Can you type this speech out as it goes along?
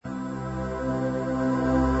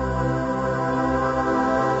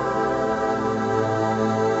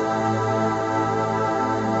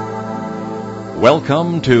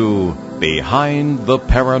Welcome to Behind the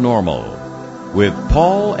Paranormal with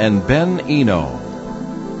Paul and Ben Eno.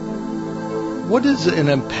 What is an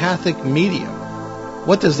empathic medium?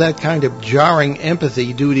 What does that kind of jarring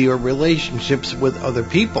empathy do to your relationships with other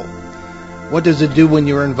people? What does it do when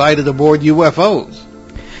you're invited aboard UFOs?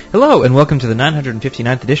 Hello, and welcome to the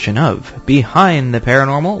 959th edition of Behind the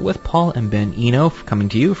Paranormal with Paul and Ben Eno, coming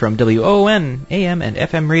to you from WON AM and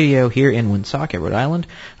FM radio here in Woonsocket, Rhode Island,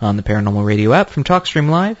 on the Paranormal Radio app, from TalkStream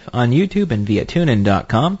Live, on YouTube, and via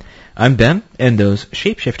TuneIn.com. I'm Ben, and those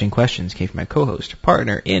shape-shifting questions came from my co-host,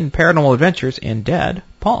 partner in Paranormal Adventures, and dad,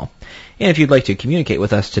 Paul. And if you'd like to communicate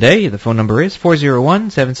with us today, the phone number is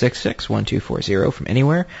 401-766-1240 from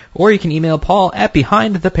anywhere, or you can email Paul at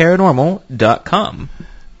behindtheparanormal.com.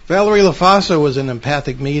 Valerie LaFossa was an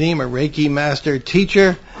empathic medium, a Reiki master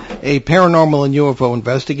teacher, a paranormal and UFO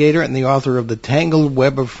investigator, and the author of the Tangled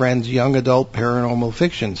Web of Friends young adult paranormal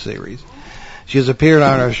fiction series. She has appeared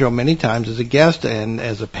on our show many times as a guest and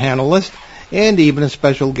as a panelist, and even a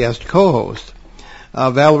special guest co-host.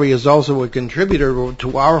 Valerie is also a contributor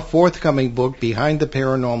to our forthcoming book, Behind the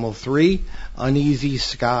Paranormal 3, Uneasy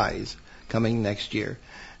Skies, coming next year.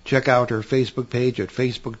 Check out her Facebook page at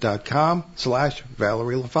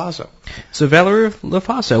facebook.com/Valerie LaFossa. So Valerie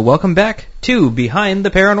LaFossa, welcome back to Behind the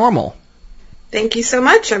Paranormal. Thank you so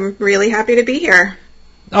much. I'm really happy to be here.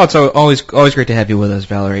 Oh, it's always great to have you with us,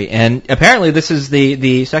 Valerie. And apparently this is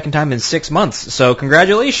the second time in 6 months, so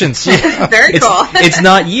congratulations. Very cool. It's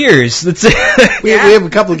not years. We have a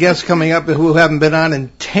couple of guests coming up who haven't been on in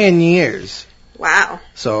 10 years. Wow.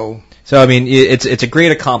 So I mean, it's a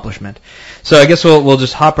great accomplishment. So I guess we'll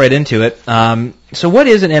just hop right into it. So what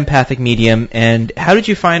is an empathic medium, and how did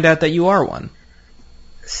you find out that you are one?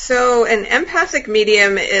 So an empathic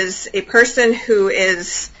medium is a person who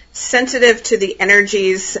is sensitive to the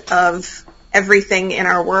energies of everything in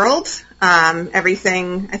our world.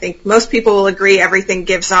 Everything, I think most people will agree, everything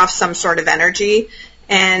gives off some sort of energy,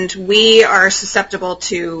 and we are susceptible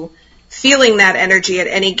to feeling that energy at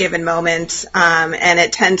any given moment, and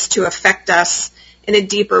it tends to affect us in a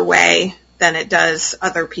deeper way than it does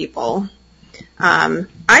other people.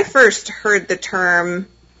 I first heard the term,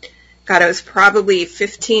 it was probably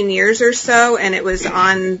 15 years or so, and it was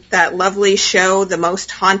on that lovely show, The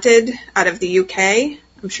Most Haunted, out of the UK.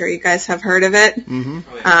 I'm sure you guys have heard of it.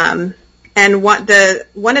 Mm-hmm. And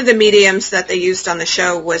one of the mediums that they used on the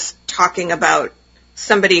show was talking about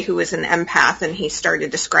somebody who was an empath, and he started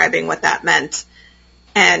describing what that meant.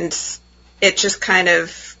 And it just kind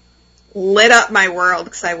of lit up my world,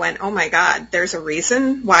 because I went, oh my God, there's a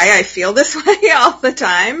reason why I feel this way all the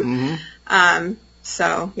time. Mm-hmm.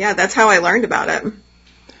 So yeah, that's how I learned about it.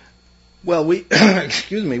 Well, we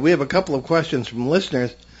have a couple of questions from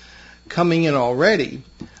listeners coming in already.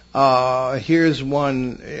 Here's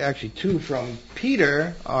one, actually two, from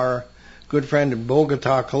Peter, our good friend in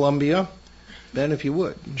Bogota, Colombia. Ben, if you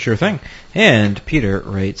would. Sure thing. And Peter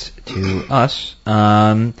writes to us,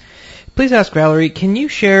 please ask Valerie, can you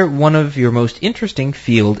share one of your most interesting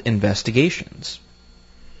field investigations?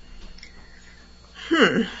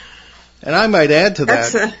 And I might add to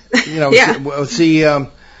that, yeah. see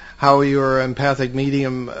how your empathic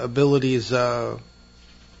medium abilities were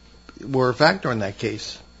a factor in that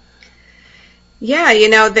case. Yeah,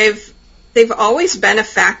 they've always been a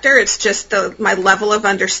factor. It's just my level of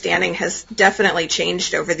understanding has definitely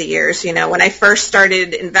changed over the years. When I first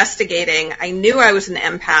started investigating, I knew I was an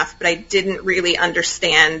empath, but I didn't really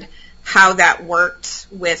understand how that worked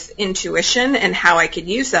with intuition and how I could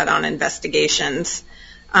use that on investigations.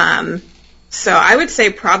 So I would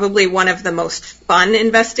say probably one of the most fun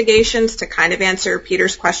investigations, to kind of answer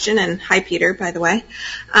Peter's question, and hi Peter, by the way.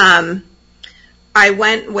 I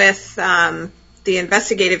went with the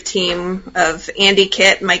investigative team of Andy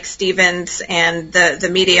Kitt, Mike Stevens, and the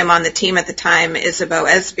medium on the team at the time, Isabeau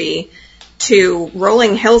Esby, to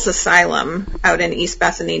Rolling Hills Asylum out in East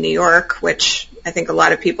Bethany, New York, which I think a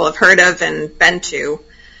lot of people have heard of and been to.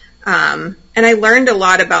 And I learned a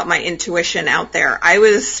lot about my intuition out there. I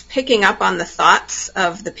was picking up on the thoughts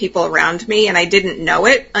of the people around me, and I didn't know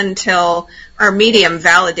it until our medium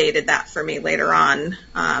validated that for me later on,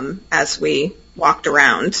 as we walked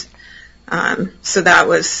around. So that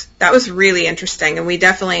was really interesting, and we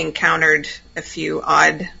definitely encountered a few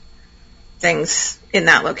odd things in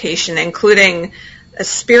that location, including a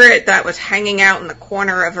spirit that was hanging out in the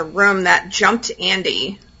corner of a room that jumped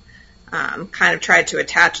Andy. Kind of tried to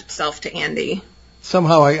attach itself to Andy.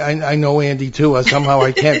 Somehow I know Andy too. Somehow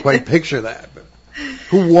I can't quite picture that. But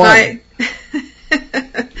who won?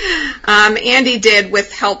 Andy did,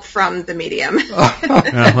 with help from the medium.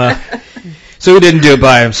 Well, So he didn't do it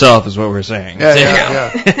by himself, is what we're saying.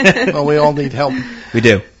 Yeah. Well, we all need help. We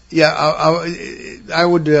do. Yeah, I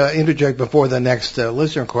would interject before the next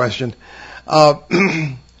listener question. How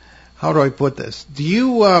do I put this? Do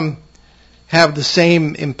you have the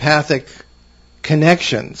same empathic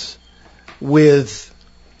connections with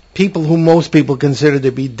people who most people consider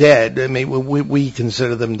to be dead? I mean, we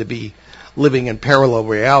consider them to be living in parallel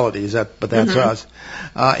realities, but that's us.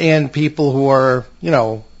 And people who are,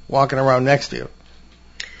 walking around next to you.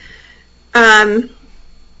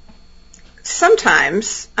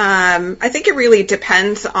 Sometimes. I think it really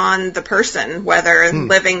depends on the person, whether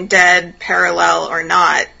living, dead, parallel, or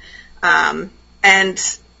not.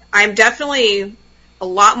 And I'm definitely a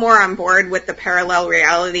lot more on board with the parallel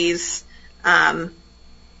realities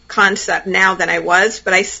concept now than I was,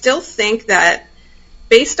 but I still think that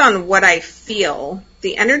based on what I feel,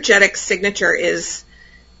 the energetic signature is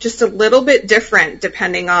just a little bit different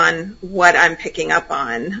depending on what I'm picking up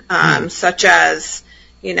on, such as,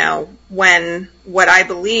 when what I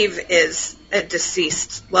believe is a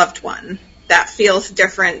deceased loved one, that feels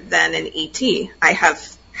different than an ET. I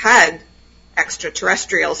have had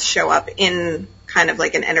extraterrestrials show up in kind of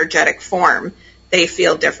like an energetic form. They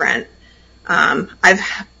feel different. I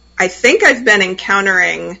think I've been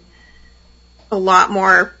encountering a lot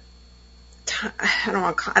more. I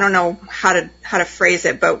don't know how to phrase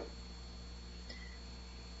it, but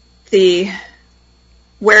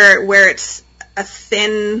where it's a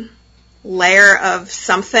thin layer of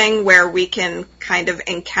something where we can kind of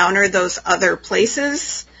encounter those other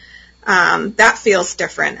places. That feels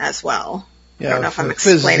different as well. Yeah, I don't know if I'm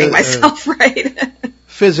explaining myself right.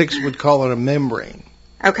 Physics would call it a membrane.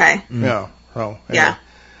 Okay. Yeah. So, anyway. Yeah.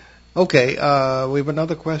 Okay, we have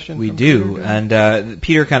another question? We do, and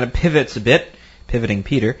Peter kind of pivots a bit, pivoting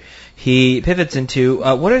Peter. He pivots into,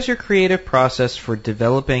 what is your creative process for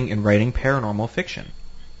developing and writing paranormal fiction?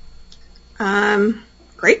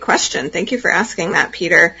 Great question. Thank you for asking that,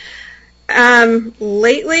 Peter.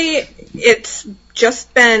 Lately, it's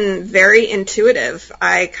just been very intuitive.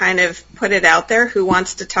 I kind of put it out there, who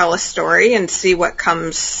wants to tell a story, and see what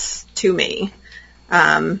comes to me.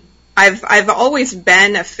 I've always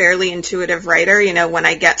been a fairly intuitive writer. When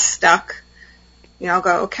I get stuck, I'll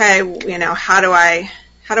go, okay, how do I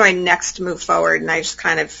next move forward? And I just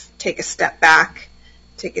kind of take a step back,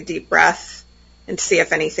 take a deep breath, and see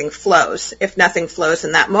if anything flows. If nothing flows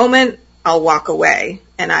in that moment, I'll walk away,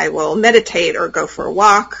 and I will meditate or go for a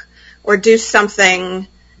walk or do something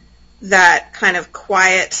that kind of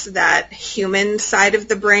quiets that human side of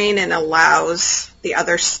the brain and allows the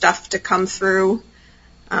other stuff to come through.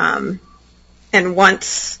 And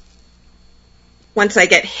once I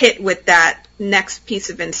get hit with that next piece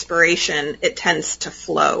of inspiration, it tends to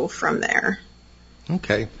flow from there.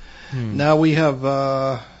 Okay. Now we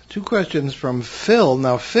have two questions from Phil.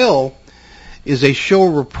 Now, Phil is a show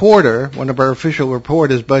reporter, one of our official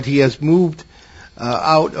reporters, but he has moved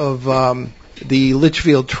out of the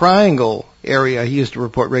Litchfield Triangle area. He used to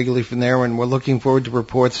report regularly from there, and we're looking forward to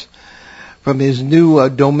reports from his new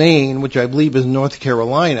domain, which I believe is North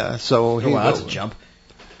Carolina. So that's a jump.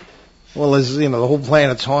 Well, as the whole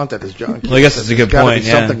planet's haunted, as John. Well, I guess that's a good point.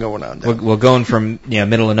 Yeah, something going on there. We're going from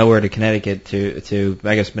middle of nowhere to Connecticut to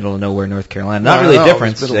I guess middle of nowhere, North Carolina. Not really a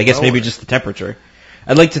difference. I guess maybe just the temperature.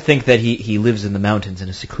 I'd like to think that he lives in the mountains in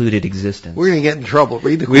a secluded existence. We're gonna get in trouble.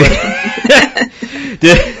 Read the question.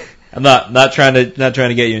 I'm not trying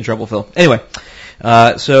to get you in trouble, Phil. Anyway,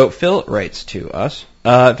 so Phil writes to us.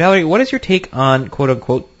 Valerie, what is your take on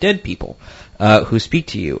quote-unquote dead people who speak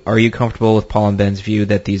to you? Are you comfortable with Paul and Ben's view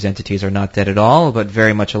that these entities are not dead at all, but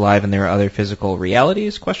very much alive in their other physical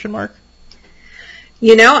realities? ? I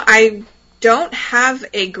don't have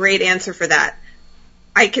a great answer for that.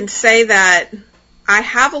 I can say that I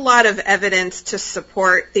have a lot of evidence to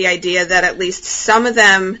support the idea that at least some of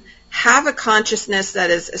them have a consciousness that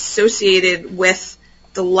is associated with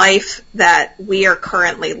the life that we are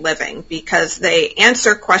currently living, because they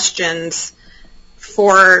answer questions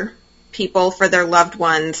for people, for their loved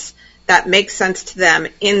ones, that make sense to them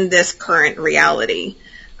in this current reality.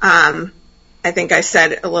 I think I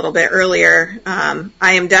said a little bit earlier, I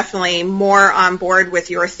am definitely more on board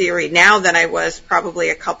with your theory now than I was probably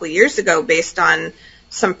a couple years ago, based on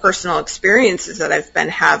some personal experiences that I've been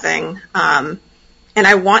having. And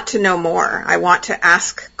I want to know more. I want to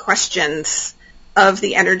ask questions of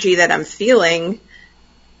the energy that I'm feeling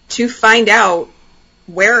to find out,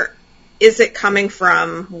 where is it coming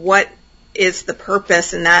from? What is the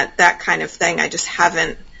purpose, and that kind of thing. I just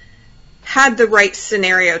haven't had the right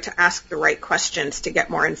scenario to ask the right questions to get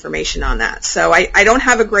more information on that. So I don't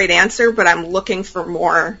have a great answer, but I'm looking for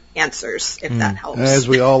more answers, if that helps. As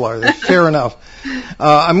we all are. That's fair enough.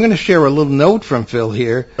 I'm going to share a little note from Phil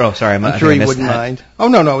here. Oh, sorry. I'm sure he wouldn't mind. Oh,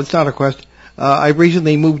 no, it's not a question. I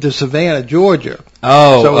recently moved to Savannah, Georgia.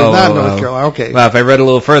 So it's not North Carolina. Okay. Well, if I read a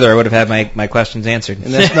little further, I would have had my questions answered.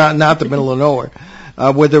 And that's not the middle of nowhere.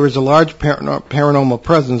 Where there is a large paranormal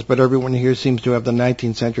presence, but everyone here seems to have the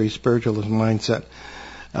 19th century spiritualist mindset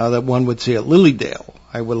that one would see at Lilydale.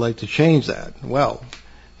 I would like to change that. Well,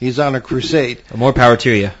 he's on a crusade. More power to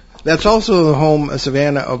you. That's also the home,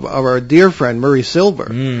 Savannah, of our dear friend Murray Silver,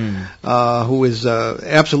 who is an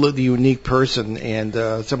absolutely unique person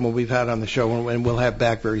and someone we've had on the show and we'll have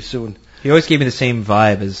back very soon. He always gave me the same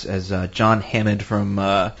vibe as John Hammond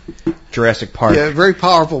from Jurassic Park. Yeah, very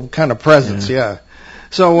powerful kind of presence, yeah.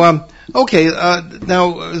 So, okay,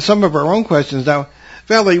 now some of our own questions. Now,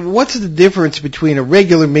 Valerie, what's the difference between a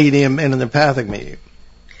regular medium and an empathic medium?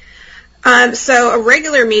 So a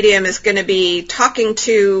regular medium is going to be talking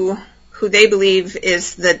to who they believe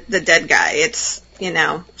is the dead guy. It's,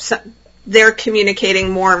 they're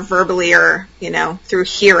communicating more verbally or, through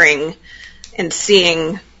hearing and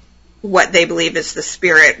seeing what they believe is the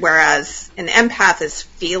spirit, whereas an empath is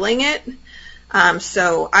feeling it.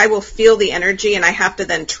 So I will feel the energy and I have to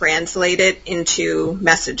then translate it into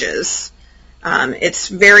messages. It's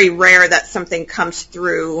very rare that something comes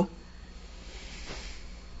through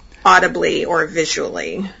audibly or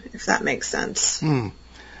visually, if that makes sense.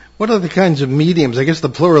 What other kinds of mediums? I guess the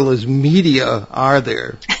plural is media are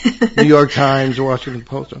there? New York Times, Washington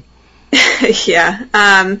Post.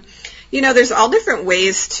 Yeah. There's all different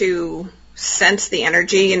ways to sense the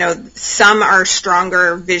energy. Some are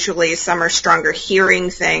stronger visually, some are stronger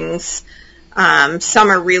hearing things.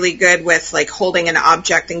 Some are really good with like holding an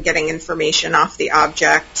object and getting information off the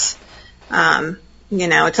object.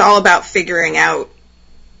 It's all about figuring out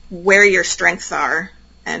where your strengths are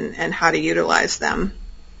and how to utilize them.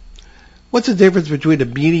 What's the difference between a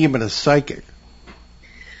medium and a psychic?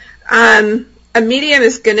 A medium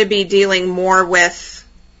is going to be dealing more with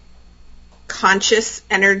conscious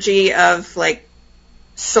energy of like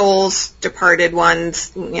souls, departed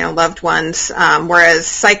ones, loved ones, whereas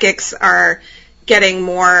psychics are getting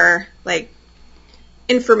more like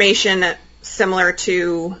information similar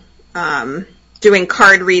to doing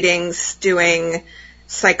card readings, doing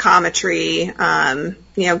psychometry,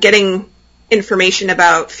 getting information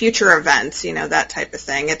about future events, that type of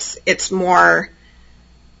thing. It's more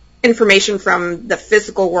information from the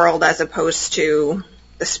physical world as opposed to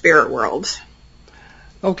the spirit world.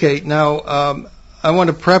 Okay, now I want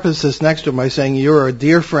to preface this next one by saying you're a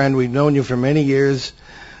dear friend. We've known you for many years,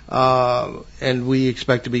 and we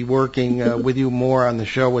expect to be working with you more on the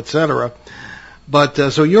show, etc.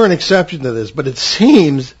 But so you're an exception to this. But it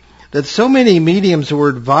seems that so many mediums who are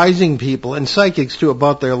advising people, and psychics too,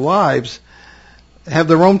 about their lives, have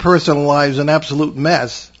their own personal lives an absolute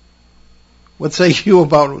mess. What say you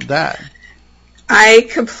about that? I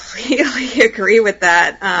completely agree with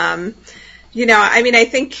that. I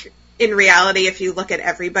think in reality, if you look at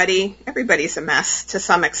everybody's a mess to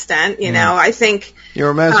some extent. I think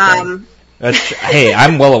you're a mess. Hey,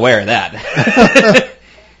 I'm well aware of that.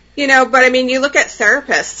 But you look at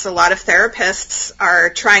therapists. A lot of therapists are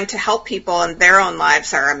trying to help people, and their own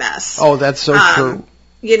lives are a mess. Oh, that's so true.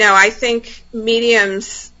 I think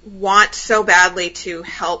mediums want so badly to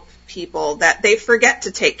help people that they forget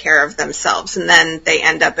to take care of themselves, and then they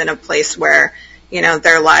end up in a place where,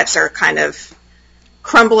 their lives are kind of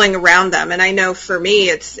crumbling around them. And I know for me,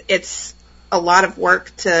 it's a lot of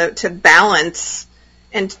work to balance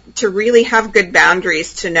and to really have good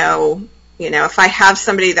boundaries to know, if I have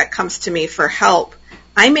somebody that comes to me for help,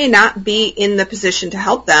 I may not be in the position to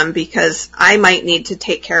help them because I might need to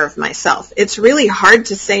take care of myself. It's really hard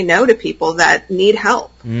to say no to people that need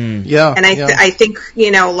help. Yeah. And I think,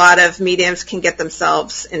 a lot of mediums can get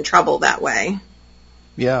themselves in trouble that way.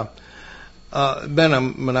 Yeah. Ben,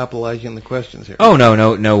 I'm monopolizing the questions here. Oh,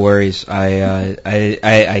 no worries. You're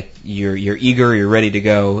eager, you're ready to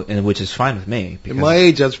go, and which is fine with me. At my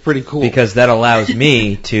age, that's pretty cool. Because that allows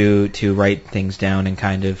me to write things down and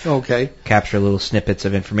kind of capture little snippets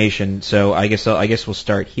of information. So I guess we'll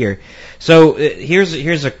start here. So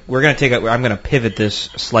we're going to I'm going to pivot this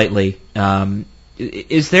slightly.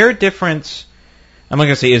 Is there a difference? I'm not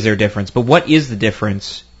going to say is there a difference, but what is the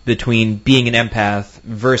difference between being an empath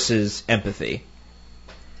versus empathy?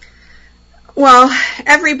 Well,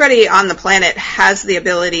 everybody on the planet has the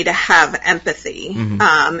ability to have empathy.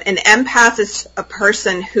 Mm-hmm. An empath is a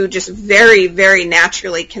person who just very, very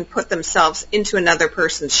naturally can put themselves into another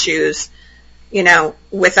person's shoes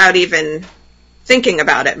without even thinking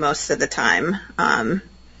about it most of the time.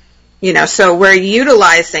 So we're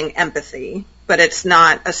utilizing empathy, but it's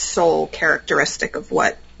not a sole characteristic of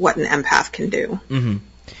what an empath can do. Mm-hmm.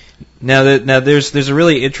 Now there's a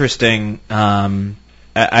really interesting. I've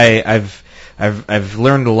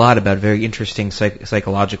learned a lot about very interesting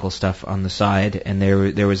psychological stuff on the side, and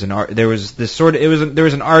there was an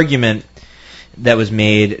argument that was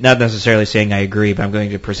made, not necessarily saying I agree, but I'm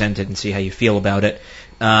going to present it and see how you feel about it.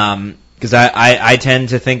 Because I tend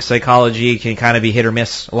to think psychology can kind of be hit or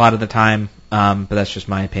miss a lot of the time, but that's just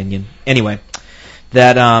my opinion. Anyway,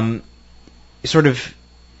 that sort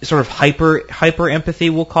of hyper empathy,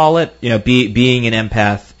 we'll call it. Being an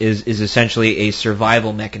empath is essentially a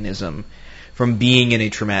survival mechanism from being in a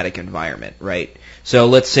traumatic environment, right? So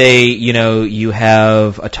let's say, you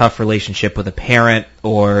have a tough relationship with a parent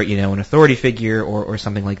or, an authority figure or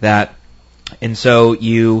something like that. And so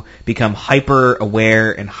you become hyper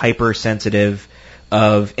aware and hypersensitive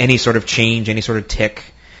of any sort of change, any sort of tick,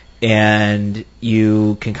 and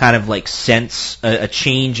you can kind of like sense a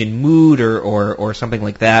change in mood or something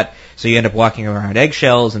like that. So you end up walking around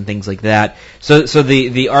eggshells and things like that. So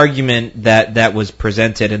the argument that was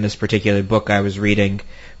presented in this particular book I was reading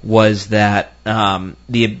was that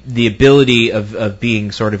the ability of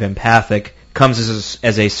being sort of empathic comes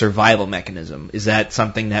as a survival mechanism. Is that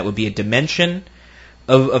something that would be a dimension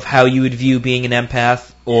of how you would view being an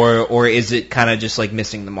empath, or is it kind of just like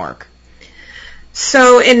missing the mark?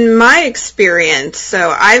 So in my experience,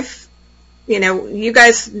 you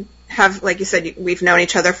guys have, like you said, we've known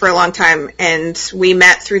each other for a long time, and we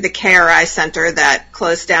met through the KRI Center that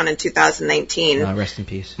closed down in 2019. Rest in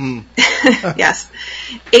peace. Yes.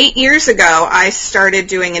 8 years ago, I started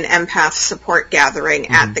doing an empath support gathering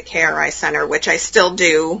at the KRI Center, which I still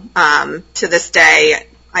do to this day.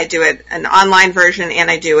 I do it an online version,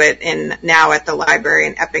 and I do it now at the library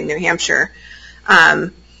in Epping, New Hampshire.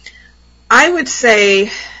 I would say,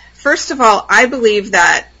 first of all, I believe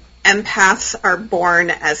that empaths are born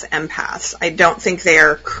as empaths. I don't think they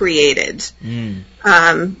are created.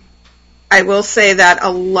 I will say that a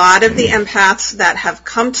lot of the empaths that have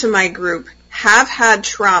come to my group have had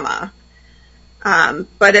trauma,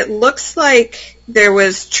 but it looks like there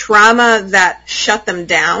was trauma that shut them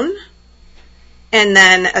down, and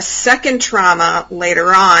then a second trauma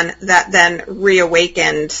later on that then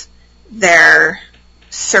reawakened their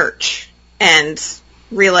search and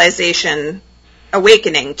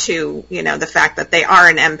awakening to, the fact that they are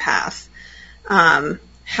an empath.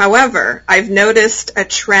 However, I've noticed a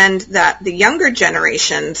trend that the younger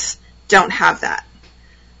generations don't have that.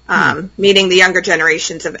 Meaning the younger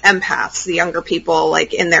generations of empaths, the younger people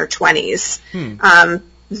like in their 20s.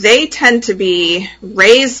 They tend to be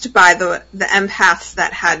raised by the empaths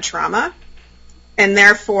that had trauma, and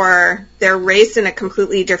therefore they're raised in a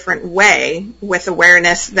completely different way with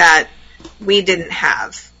awareness that we didn't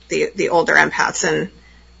have, the older empaths. And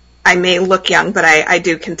I may look young, but I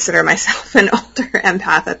do consider myself an older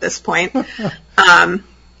empath at this point.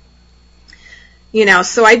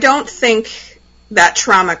 So I don't think that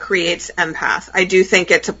trauma creates empath. I do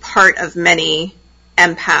think it's a part of many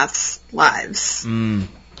empaths' lives.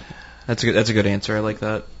 That's a good answer. I like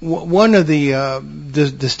that. One of the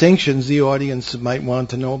distinctions the audience might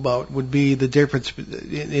want to know about would be the difference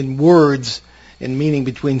in words and meaning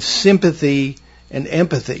between sympathy and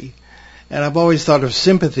empathy. And I've always thought of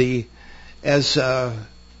sympathy as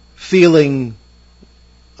feeling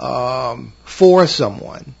for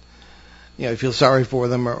someone. You feel sorry for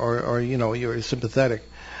them or you're sympathetic.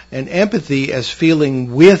 And empathy as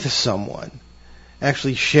feeling with someone,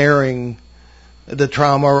 actually sharing the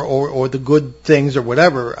trauma or the good things or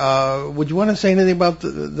whatever. Would you want to say anything about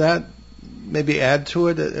that? Maybe add to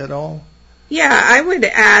it at all? Yeah, I would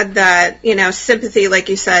add that, sympathy, like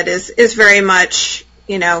you said, is very much,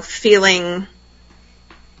 feeling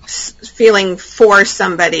for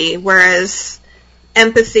somebody, whereas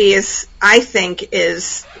empathy I think,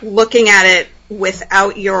 is looking at it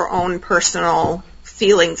without your own personal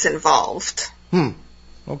feelings involved.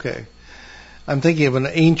 Okay. I'm thinking of an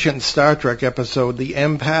ancient Star Trek episode, The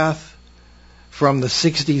Empath, from the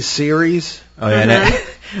 60s series. Oh, yeah.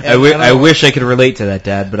 I wish I could relate to that,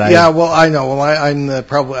 Dad, but Yeah, well, I know. Well,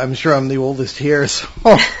 I'm sure I'm the oldest here, so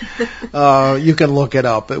you can look it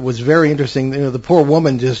up. It was very interesting. The poor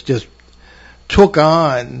woman just took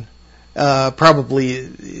on, probably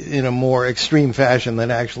in a more extreme fashion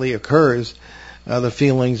than actually occurs, the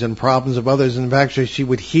feelings and problems of others. And actually, she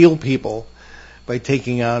would heal people by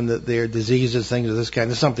taking on their diseases, things of this kind.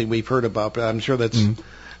 It's something we've heard about, but I'm sure that's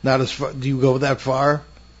not as far. Do you go that far?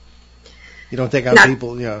 You don't take on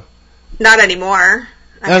people, Not anymore.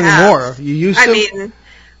 Not anymore. You used to? I mean,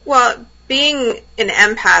 well, being an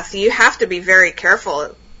empath, you have to be very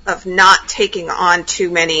careful of not taking on too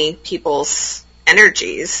many people's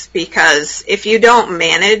energies, because if you don't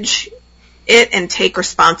manage it and take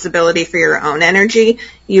responsibility for your own energy,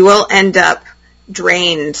 you will end up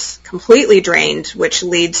completely drained, which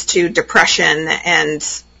leads to depression and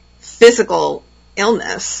physical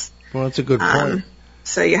illness. Well, that's a good point.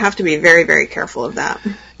 So you have to be very, very careful of that.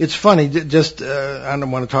 It's funny, just I don't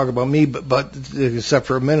want to talk about me, but except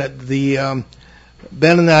for a minute,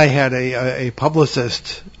 Ben and I had a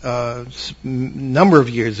publicist number of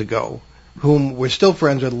years ago, whom we're still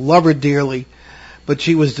friends with, love her dearly, but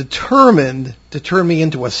she was determined to turn me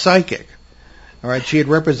into a psychic. All right, she had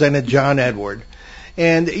represented John Edward.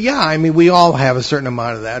 And yeah, I mean, we all have a certain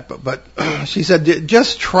amount of that, but she said,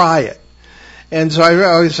 just try it. And so I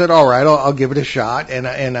always said, all right, I'll give it a shot. And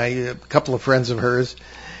a couple of friends of hers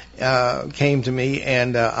came to me,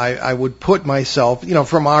 and I would put myself,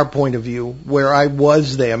 from our point of view, where I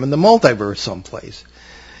was them in the multiverse someplace.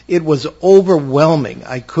 It was overwhelming.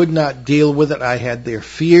 I could not deal with it. I had their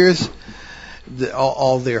fears,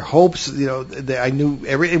 all their hopes. I knew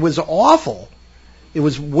it was awful. It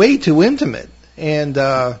was way too intimate. And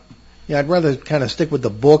I'd rather kind of stick with the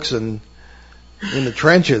books and in the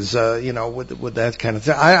trenches, with that kind of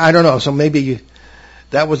thing. I don't know. So maybe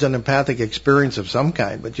that was an empathic experience of some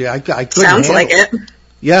kind. But yeah, I couldn't. Sounds like it.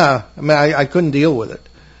 Yeah, I mean, I couldn't deal with it.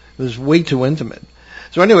 It was way too intimate.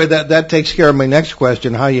 So anyway, that takes care of my next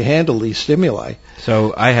question: how you handle these stimuli.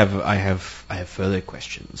 So I have further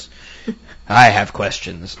questions. I have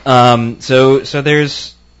questions. So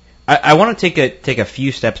there's. I want to take a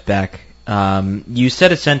few steps back. You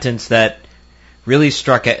said a sentence that really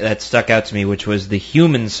stuck out to me, which was the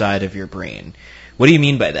human side of your brain. What do you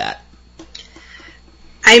mean by that?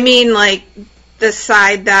 I mean, like, the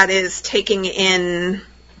side that is taking in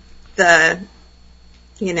the,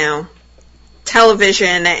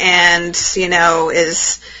 television and,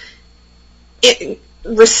 is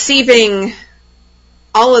receiving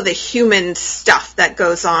all of the human stuff that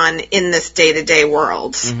goes on in this day-to-day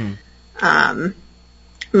world. Mm-hmm.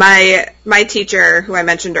 My teacher, who I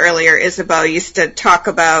mentioned earlier, Isabeau, used to talk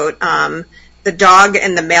about the dog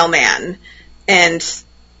and the mailman. And,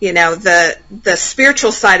 the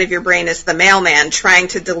spiritual side of your brain is the mailman trying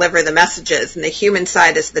to deliver the messages, and the human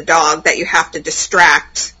side is the dog that you have to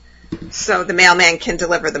distract so the mailman can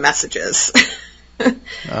deliver the messages.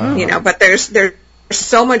 But there's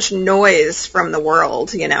so much noise from the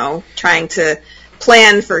world, trying to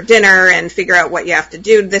plan for dinner and figure out what you have to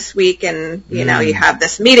do this week, and you have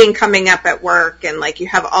this meeting coming up at work, and you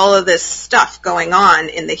have all of this stuff going on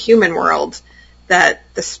in the human world that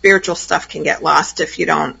the spiritual stuff can get lost if you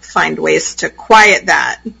don't find ways to quiet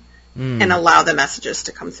that and allow the messages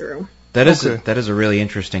to come through. That is a really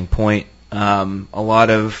interesting point. A lot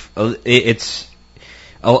of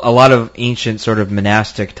ancient sort of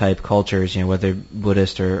monastic type cultures, whether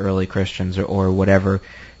Buddhist or early Christians or whatever,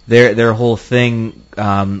 their whole thing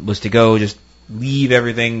was to go just leave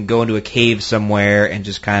everything, go into a cave somewhere, and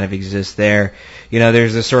just kind of exist there.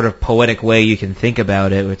 There's this sort of poetic way you can think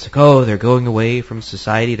about it. It's like, they're going away from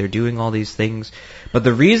society, they're doing all these things. But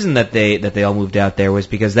the reason that they all moved out there was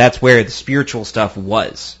because that's where the spiritual stuff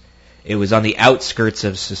was. It was on the outskirts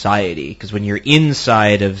of society, because when you're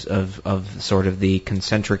inside of sort of the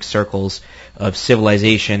concentric circles of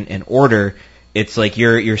civilization and order, it's like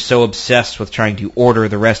you're so obsessed with trying to order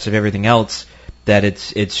the rest of everything else that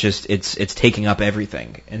it's taking up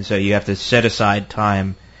everything, and so you have to set aside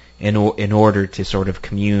time in order to sort of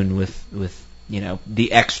commune with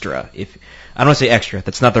the extra. If I don't want to say extra,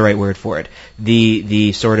 that's not the right word for it.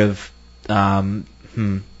 The sort of man,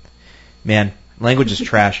 language is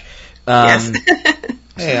trash. Yes.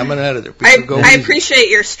 Hey, I'm an editor. I appreciate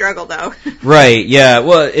your struggle, though. Right? Yeah.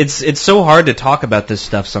 Well, it's so hard to talk about this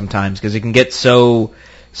stuff sometimes because it can get so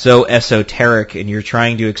esoteric, and you're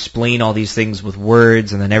trying to explain all these things with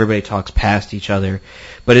words, and then everybody talks past each other.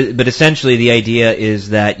 But essentially, the idea is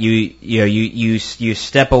that you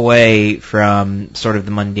step away from sort of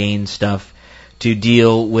the mundane stuff to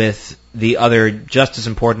deal with the other just as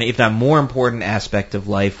important, if not more important, aspect of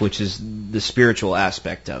life, which is the spiritual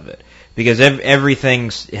aspect of it. Because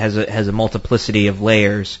everything has a multiplicity of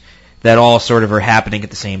layers that all sort of are happening at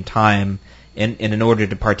the same time. And in order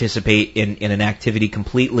to participate in an activity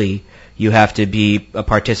completely, you have to be a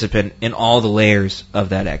participant in all the layers of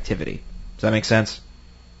that activity. Does that make sense?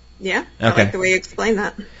 Yeah. Okay. I like the way you explain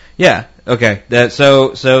that. Yeah. Okay.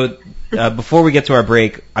 So before we get to our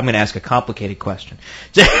break, I'm going to ask a complicated question.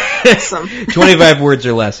 Awesome. 25 words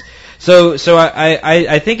or less. So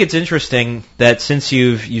I think it's interesting that since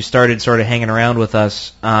you started sort of hanging around with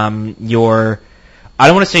us, I don't want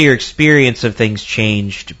to say your experience of things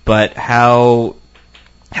changed, but how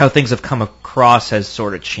things have come across has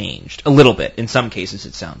sort of changed a little bit. In some cases,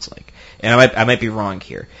 it sounds like, and I might be wrong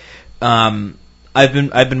here. I've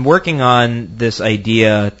been working on this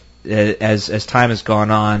idea as time has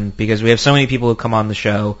gone on, because we have so many people who come on the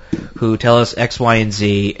show who tell us X, Y, and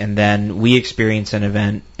Z, and then we experience an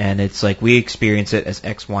event, and it's like we experience it as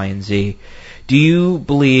X, Y, and Z. Do you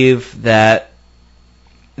believe that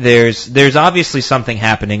there's obviously something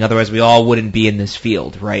happening, otherwise we all wouldn't be in this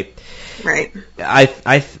field, right? Right.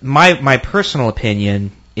 My personal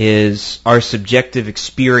opinion is our subjective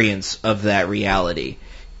experience of that reality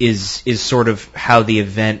is sort of how the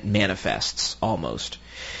event manifests, almost.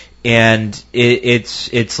 And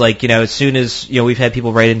it's like, as soon as, we've had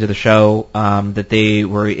people write into the show, that they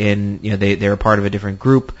were in, they were part of a different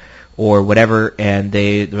group or whatever, and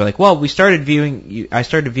they're like, well, I started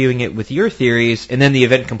viewing it with your theories, and then the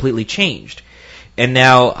event completely changed. And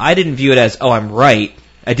now I didn't view it as, oh, I'm right.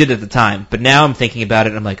 I did at the time, but now I'm thinking about it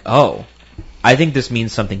and I'm like, oh, I think this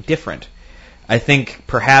means something different. I think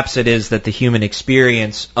perhaps it is that the human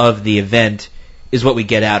experience of the event is what we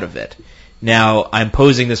get out of it. Now, I'm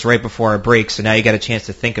posing this right before our break, so now you got a chance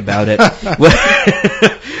to think about it.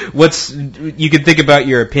 You can think about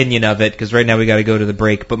your opinion of it, because right now we got to go to the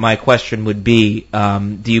break. But my question would be,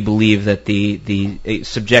 do you believe that the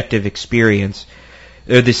subjective experience,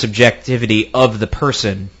 or the subjectivity of the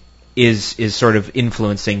person, is sort of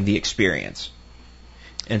influencing the experience?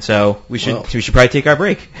 And so we should probably take our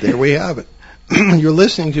break. There we have it. You're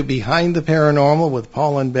listening to Behind the Paranormal with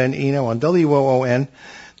Paul and Ben Eno on WOON,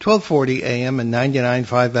 1240 AM and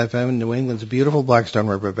 99.5 FM in New England's beautiful Blackstone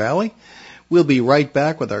River Valley. We'll be right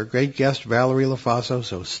back with our great guest, Valerie LaFaso,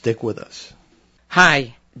 so stick with us.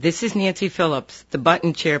 Hi, this is Nancy Phillips, the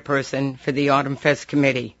button chairperson for the Autumn Fest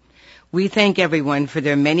Committee. We thank everyone for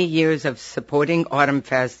their many years of supporting Autumn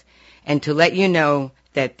Fest, and to let you know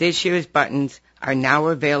that this year's buttons are now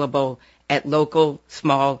available at local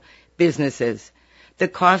small businesses. The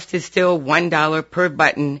cost is still $1 per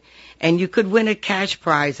button, and you could win a cash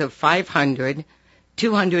prize of $500,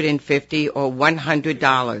 $250, or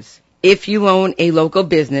 $100. If you own a local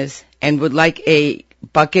business and would like a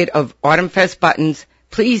bucket of Autumn Fest buttons,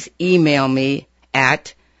 please email me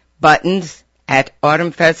at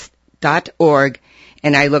buttons@autumnfest.org,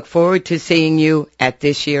 and I look forward to seeing you at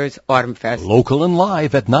this year's Autumn Fest. Local and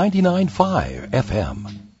live at 99.5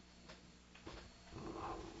 FM.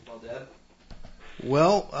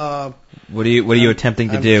 Well, what are you attempting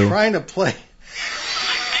to do? I'm trying to play.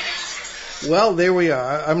 Well, there we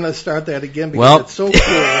are. I'm going to start that again because it's so cool.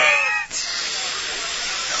 Hello,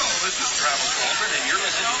 this is Travis Walton, and you're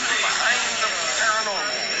listening to Behind the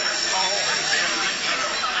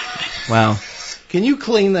Paranormal. Wow. Can you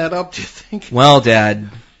clean that up, do you think? Well,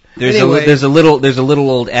 Dad, there's a little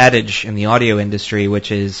old adage in the audio industry,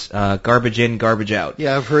 which is garbage in, garbage out.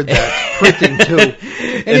 Yeah, I've heard that. Printing too.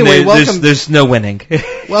 Anyway, welcome. There's no winning.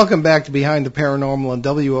 Welcome back to Behind the Paranormal on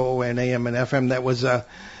WOON AM and FM. That was an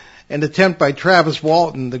attempt by Travis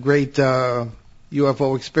Walton, the great UFO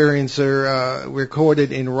experiencer,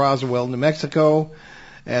 recorded in Roswell, New Mexico,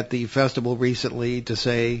 at the festival recently, to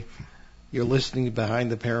say you're listening to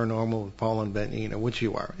Behind the Paranormal with Paul and Ben Eno, which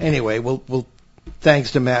you are. Anyway, we'll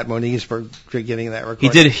thanks to Matt Moniz for getting that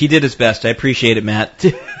recorded. He did his best. I appreciate it, Matt.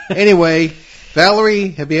 Anyway, Valerie,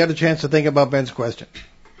 have you had a chance to think about Ben's question?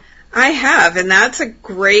 I have, and that's a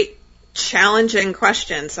great, challenging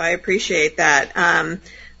question, so I appreciate that.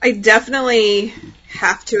 I definitely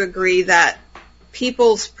have to agree that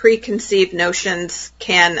people's preconceived notions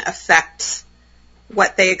can affect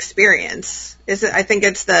what they experience. I think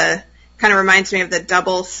it's kind of reminds me of the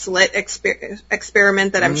double slit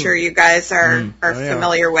experiment that I'm sure you guys are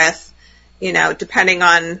familiar with. Depending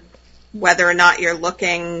on whether or not you're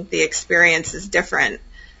looking, the experience is different.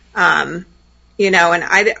 And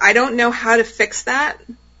I don't know how to fix that.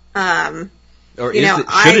 Or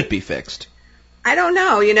should it be fixed? I don't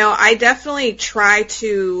know. I definitely try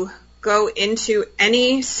to go into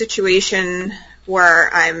any situation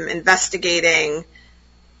where I'm investigating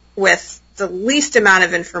with the least amount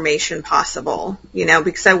of information possible,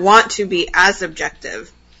 because I want to be as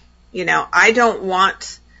objective. I don't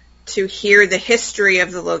want to hear the history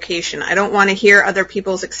of the location. I don't want to hear other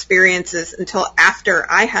people's experiences until after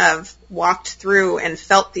I have walked through and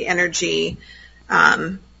felt the energy,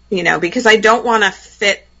 because I don't want to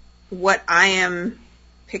fit what I am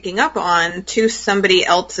picking up on to somebody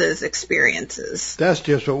else's experiences. That's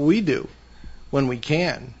just what we do when we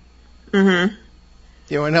can. Mm-hmm.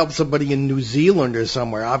 and help somebody in New Zealand or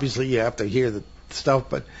somewhere. Obviously, you have to hear the stuff,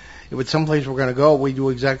 but if it's someplace we're going to go, we do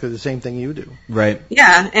exactly the same thing you do. Right.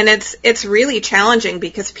 Yeah, and it's really challenging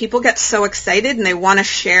because people get so excited and they want to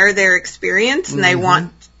share their experience and they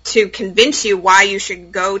want to convince you why you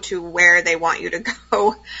should go to where they want you to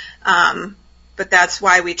go. But that's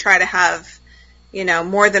why we try to have,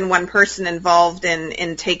 more than one person involved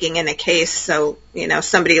in taking in a case so,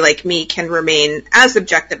 somebody like me can remain as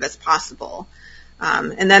objective as possible.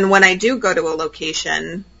 And then when I do go to a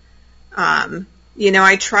location,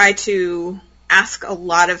 I try to ask a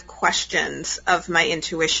lot of questions of my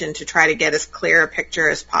intuition to try to get as clear a picture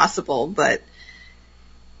as possible. But,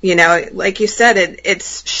 like you said,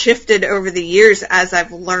 it's shifted over the years as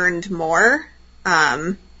I've learned more.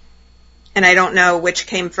 And I don't know which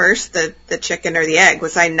came first, the chicken or the egg.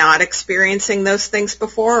 Was I not experiencing those things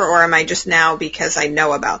before, or am I just now because I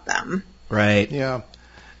know about them? Right. Yeah.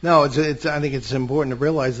 No, it's. I think it's important to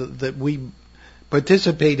realize that we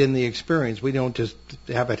participate in the experience. We don't just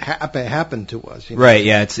have it happen to us. Right.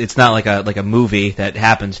 Yeah. It's not like a movie that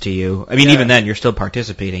happens to you. I mean, even then, you're still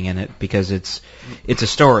participating in it because it's a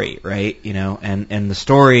story, right? And the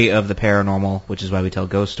story of the paranormal, which is why we tell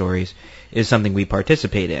ghost stories, is something we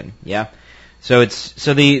participate in. Yeah. So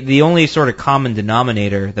the only sort of common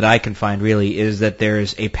denominator that I can find really is that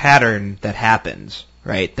there's a pattern that happens,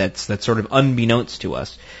 right? That's sort of unbeknownst to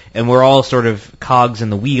us, and we're all sort of cogs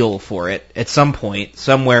in the wheel for it at some point,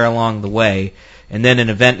 somewhere along the way, and then an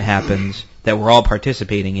event happens that we're all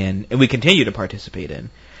participating in, and we continue to participate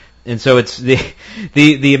in. And so it's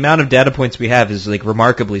the amount of data points we have is like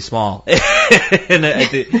remarkably small, and I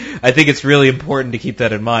think it's really important to keep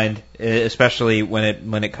that in mind, especially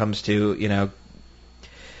when it comes to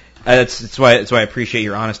That's why I appreciate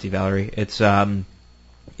your honesty, Valerie.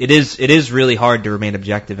 It is really hard to remain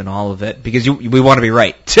objective in all of it because we want to be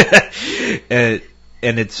right, and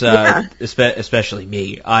it's especially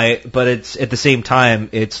me. But it's at the same time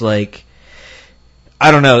it's like, I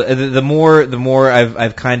don't know. The more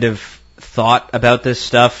I've kind of thought about this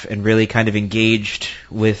stuff and really kind of engaged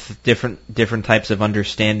with different types of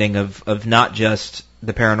understanding of not just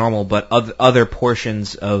the paranormal but other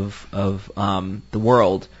portions of the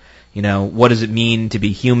world. What does it mean to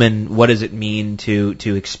be human? What does it mean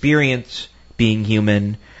to experience being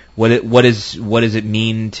human? What does it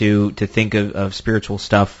mean to think of spiritual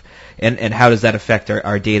stuff? And how does that affect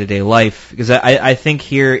our day-to-day life? Because I think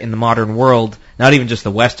here in the modern world, not even just the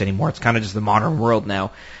West anymore, it's kind of just the modern world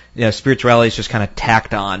now, spirituality is just kind of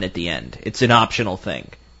tacked on at the end. It's an optional thing.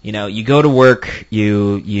 You go to work,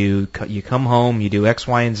 you come home, you do X,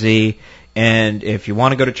 Y, and Z, and if you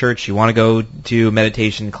want to go to church, you want to go to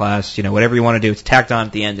meditation class, whatever you want to do, it's tacked on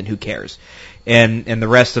at the end, and who cares? And the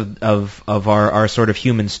rest of our sort of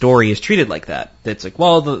human story is treated like that. It's like,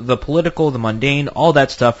 well, the political, the mundane, all that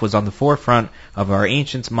stuff was on the forefront of the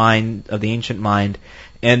ancient mind,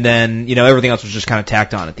 and then everything else was just kind of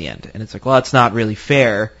tacked on at the end. And it's like, well, that's not really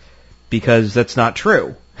fair because that's not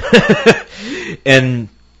true. And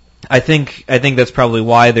I think that's probably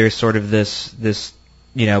why there's sort of this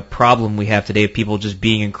problem we have today of people just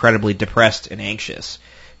being incredibly depressed and anxious.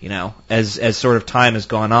 As sort of time has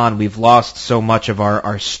gone on, we've lost so much of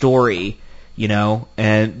our story,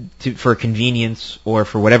 and for convenience or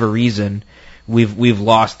for whatever reason, we've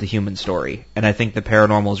lost the human story. And I think the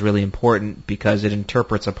paranormal is really important because it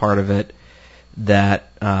interprets a part of it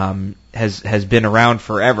that has been around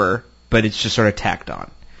forever, but it's just sort of tacked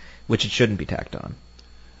on, which it shouldn't be tacked on.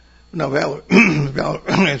 No,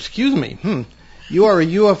 excuse me. You are a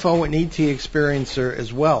UFO and ET experiencer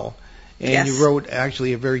as well. And yes. You wrote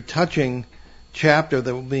actually a very touching chapter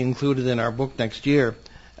that will be included in our book next year.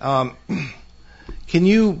 Can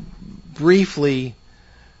you briefly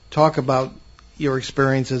talk about your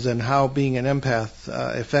experiences and how being an empath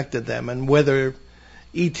affected them, and whether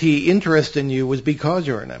ET interest in you was because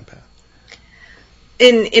you're an empath?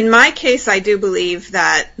 In my case, I do believe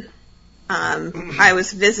that I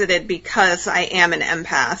was visited because I am an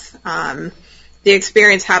empath. The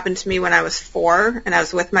experience happened to me when I was 4, and I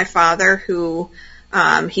was with my father, who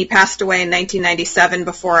he passed away in 1997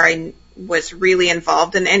 before I was really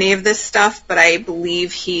involved in any of this stuff, but I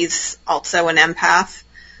believe he's also an empath.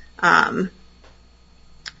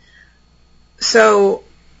 So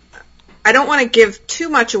I don't want to give too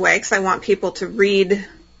much away because I want people to read,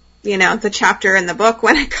 the chapter in the book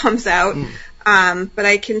when it comes out. But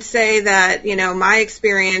I can say that, my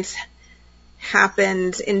experience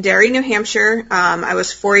happened in Derry, New Hampshire. I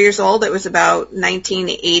was 4 years old. It was about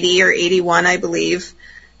 1980 or 81, I believe.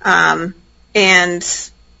 And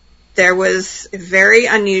there was a very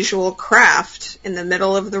unusual craft in the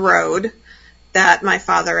middle of the road that my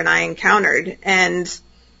father and I encountered. And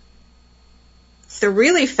the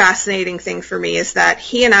really fascinating thing for me is that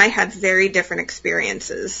he and I had very different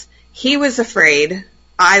experiences. He was afraid.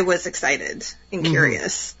 I was excited and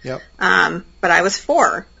curious. Yep. But I was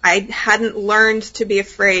 4. I hadn't learned to be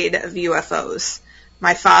afraid of UFOs.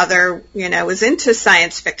 My father, was into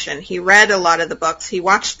science fiction. He read a lot of the books. He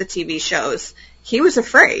watched the TV shows. He was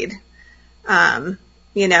afraid. And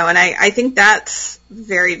I think that's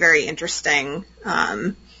very, very interesting.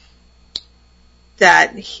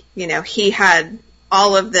 That, he had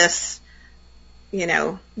all of this,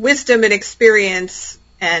 wisdom and experience,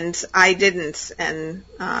 and I didn't. And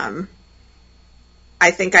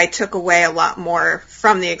I think I took away a lot more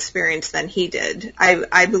from the experience than he did.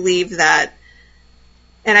 I believe that,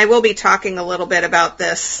 and I will be talking a little bit about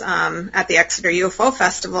this at the Exeter UFO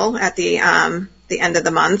Festival at the end of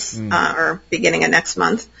the month, or beginning of next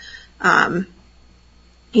month. I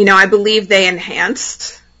believe they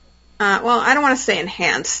enhanced, I don't want to say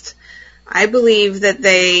enhanced. I believe that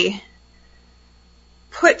they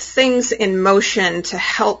put things in motion to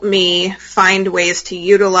help me find ways to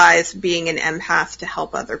utilize being an empath to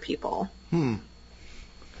help other people.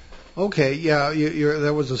 Okay, yeah,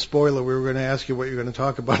 that was a spoiler. We were going to ask you what you're going to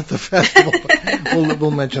talk about at the festival.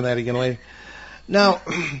 We'll mention that again later. Now,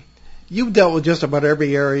 you've dealt with just about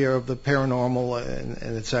every area of the paranormal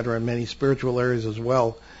and et cetera, and many spiritual areas as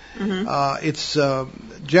well. It's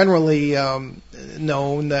generally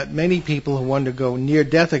known that many people who undergo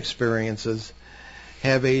near-death experiences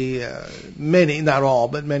have many, not all,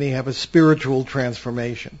 but many have a spiritual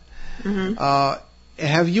transformation.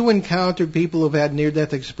 Have you encountered people who've had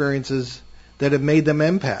near-death experiences that have made them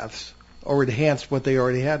empaths or enhanced what they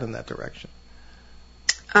already had in that direction?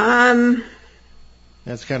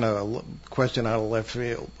 That's kind of a question out of left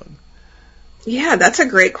field. But. Yeah, that's a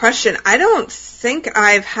great question. I don't think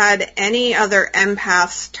I've had any other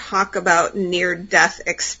empaths talk about near-death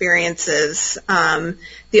experiences.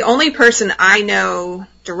 The only person I know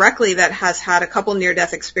directly that has had a couple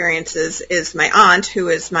near-death experiences is my aunt, who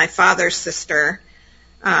is my father's sister.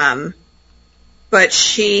 But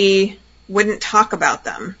she wouldn't talk about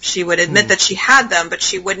them. She would admit that she had them, but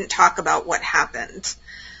she wouldn't talk about what happened.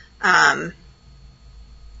 And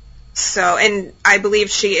I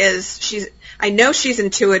believe I know she's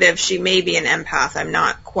intuitive. She may be an empath. I'm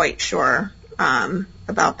not quite sure,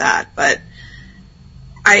 about that, but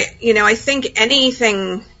I think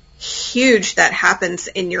anything huge that happens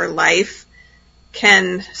in your life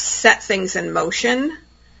can set things in motion,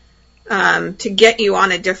 to get you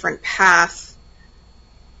on a different path,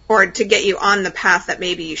 or to get you on the path that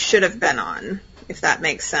maybe you should have been on, if that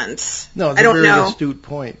makes sense. No, it's a very astute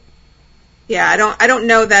point. Yeah, I don't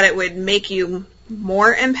know that it would make you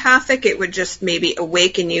more empathic. It would just maybe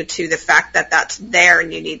awaken you to the fact that that's there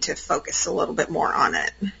and you need to focus a little bit more on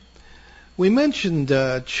it. We mentioned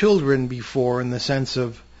children before in the sense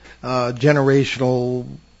of generational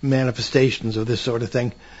manifestations of this sort of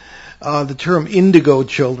thing. The term indigo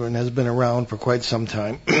children has been around for quite some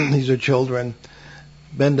time. These are children,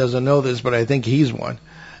 Ben doesn't know this, but I think he's one,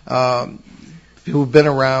 who've been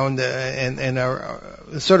around and are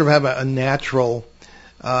sort of have a natural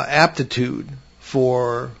aptitude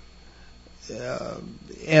for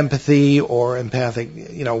empathy or empathic,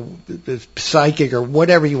 psychic or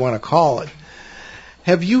whatever you want to call it.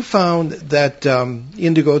 Have you found that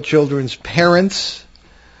indigo children's parents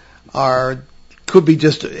could be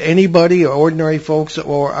just anybody or ordinary folks,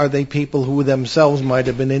 or are they people who themselves might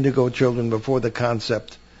have been indigo children before the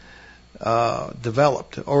concept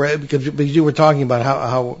developed? Or because you were talking about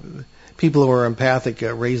how people who are empathic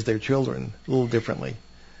raise their children a little differently.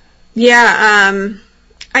 Yeah,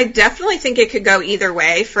 I definitely think it could go either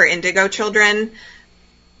way for indigo children.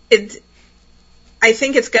 I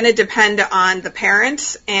think it's going to depend on the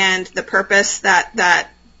parents and the purpose that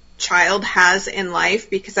child has in life,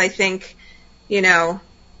 because I think,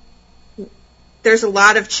 there's a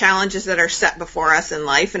lot of challenges that are set before us in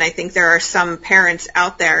life, and I think there are some parents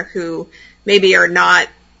out there who maybe are not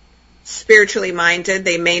spiritually minded.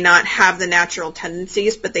 They may not have the natural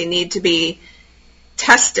tendencies, but they need to be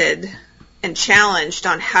tested and challenged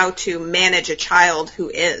on how to manage a child who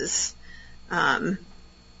is. But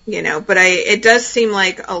it does seem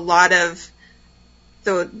like a lot of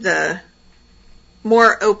the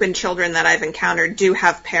more open children that I've encountered do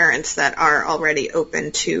have parents that are already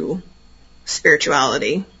open to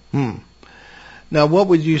spirituality. Now, what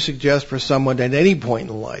would you suggest for someone at any point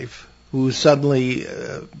in life who suddenly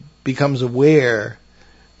becomes aware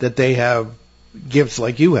that they have gifts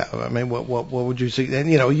like you have? I mean, what would you say?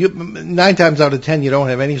 And, 9 times out of 10, you don't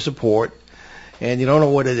have any support, and you don't know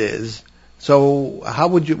what it is. So,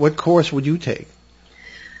 what course would you take?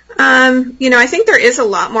 I think there is a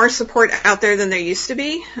lot more support out there than there used to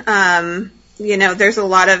be. There's a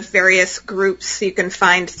lot of various groups you can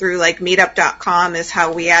find through, like meetup.com is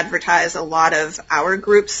how we advertise a lot of our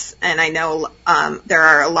groups. And I know there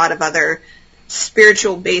are a lot of other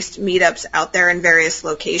spiritual-based meetups out there in various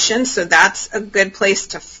locations. So that's a good place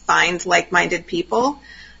to find like-minded people.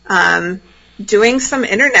 Doing some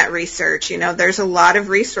internet research, there's a lot of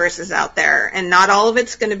resources out there, and not all of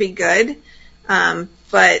it's going to be good.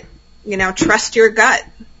 But, trust your gut.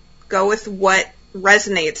 Go with what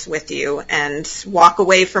resonates with you and walk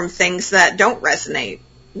away from things that don't resonate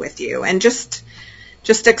with you, and just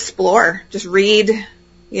explore. Just read,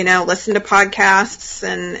 listen to podcasts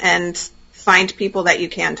and find people that you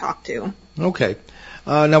can talk to. Okay.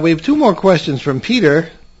 Now we have two more questions from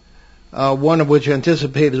Peter. One of which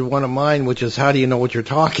anticipated one of mine, which is how do you know what you're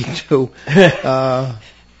talking to?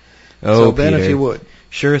 So Ben, Peter. if you would.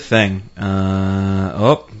 Sure thing.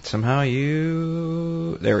 Somehow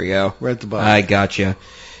there we go. Right at the bottom. I gotcha.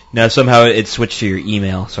 No, somehow it switched to your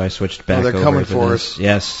email, so I switched back over. They're coming to for this.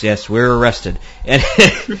 us. Yes, we're arrested.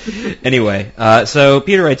 Anyway, so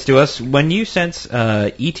Peter writes to us, when you sense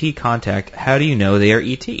ET contact, how do you know they are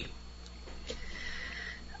ET?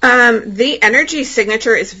 The energy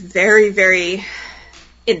signature is very, very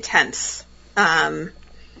intense.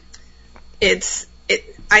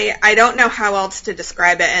 I don't know how else to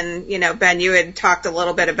describe it. And, Ben, you had talked a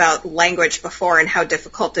little bit about language before and how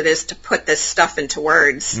difficult it is to put this stuff into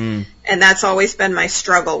words. And that's always been my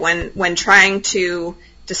struggle. When trying to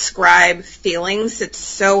describe feelings, it's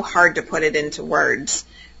so hard to put it into words.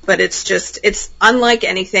 But it's unlike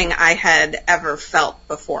anything I had ever felt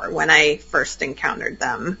before when I first encountered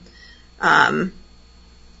them. And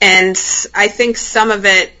I think some of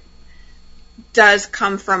it does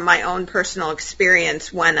come from my own personal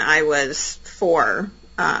experience when I was 4.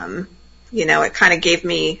 It kind of gave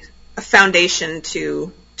me a foundation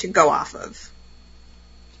to go off of.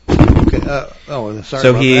 Okay.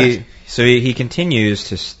 Sorry. So he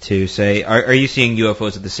continues to say, are you seeing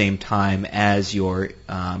UFOs at the same time as you're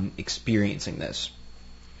experiencing this?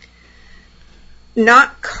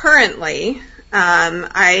 Not currently.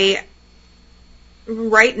 Right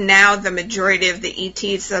now, the majority of the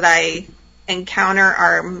ETs that I encounter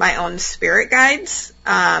are my own spirit guides.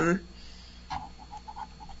 But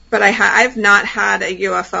I've not had a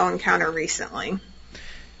UFO encounter recently.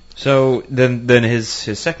 So then his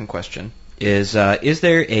second question is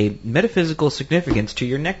there a metaphysical significance to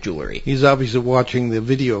your neck jewelry? He's obviously watching the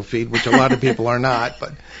video feed, which a lot of people are not,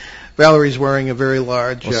 but Valerie's wearing a very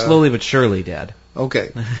large... Well, slowly but surely, Dad. Okay.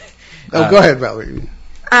 Go ahead, Valerie.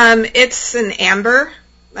 It's an amber,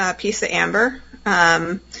 piece of amber.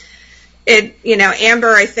 Amber,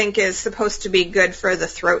 I think, is supposed to be good for the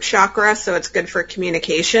throat chakra, so it's good for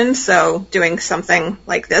communication. So doing something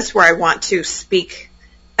like this where I want to speak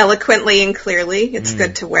eloquently and clearly, it's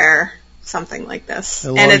good to wear something like this.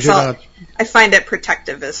 I find it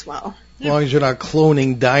protective as well. As long as you're not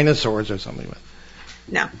cloning dinosaurs or something.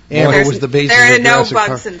 No. Amber was the basis there of are no Jurassic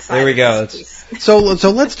bugs Park. inside. There we go. So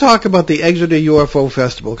let's talk about the Exeter UFO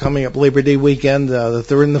Festival coming up Labor Day weekend, the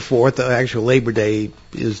 3rd and the 4th. The actual Labor Day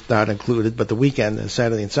is not included, but the weekend is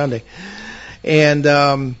Saturday and Sunday. And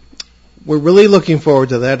we're really looking forward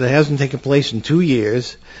to that. It hasn't taken place in 2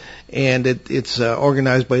 years, and it's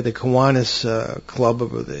organized by the Kiwanis Club,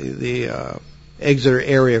 the Exeter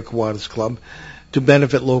Area Kiwanis Club, to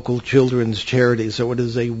benefit local children's charities. So it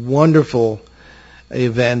is a wonderful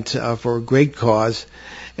event for a great cause,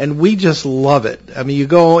 and we just love it. I mean, you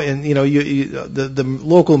go and the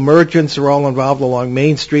local merchants are all involved along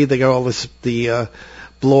Main Street. They got all the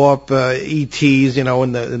blow up ETs, in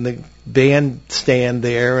the bandstand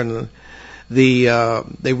there, and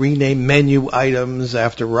they rename menu items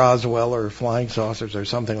after Roswell or flying saucers or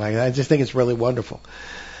something like that. I just think it's really wonderful.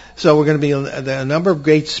 So we're going to be a number of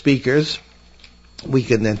great speakers. We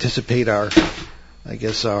can anticipate our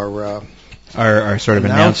sort of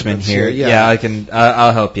announcement here. Yeah,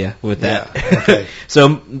 I'll help you with that. Yeah, okay. So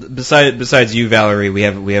besides you, Valerie, we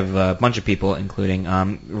have a bunch of people, including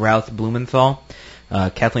Ralph Blumenthal,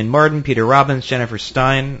 Kathleen Martin, Peter Robbins, Jennifer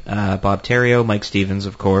Stein, Bob Terrio, Mike Stevens,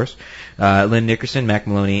 of course, Lynn Nickerson, Mac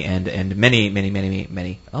Maloney, and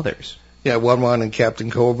many others. Yeah, One and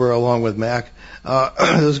Captain Cobra, along with Mac.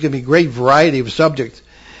 There's going to be a great variety of subjects.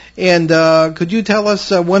 And could you tell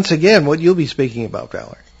us once again what you'll be speaking about,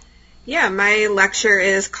 Valerie? Yeah, my lecture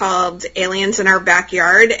is called Aliens in Our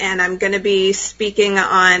Backyard, and I'm going to be speaking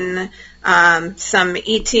on some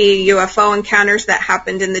ET UFO encounters that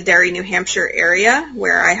happened in the Derry, New Hampshire area,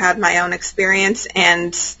 where I had my own experience,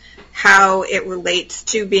 and how it relates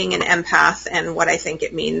to being an empath and what I think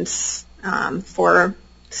it means for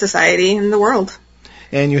society in the world.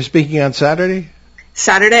 And you're speaking on Saturday?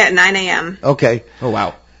 Saturday at 9 a.m. Okay. Oh,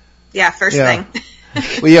 wow. Yeah, first thing.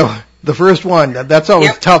 Well, yeah, the first one. That's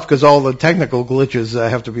always tough because all the technical glitches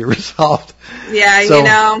have to be resolved. Yeah, So, you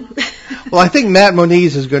know. Well, I think Matt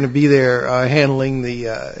Moniz is going to be there handling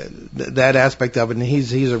that aspect of it, and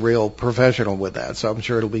he's a real professional with that, so I'm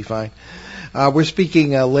sure it'll be fine. We're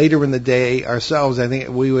speaking later in the day ourselves. I think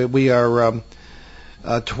we are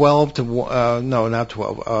 12 to no, not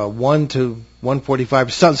 12. 1 to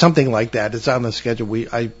 1:45, something like that. It's on the schedule.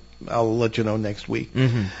 I'll let you know next week.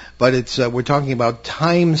 Mm-hmm. But we're talking about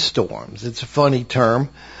time storms. It's a funny term,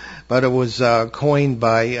 but it was coined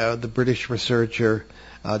by the British researcher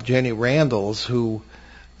Jenny Randalls, who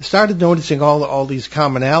started noticing all these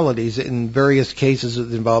commonalities in various cases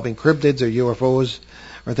involving cryptids or UFOs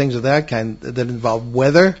or things of that kind that involve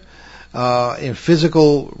weather and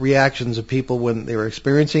physical reactions of people when they were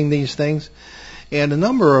experiencing these things, and a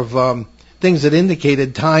number of things that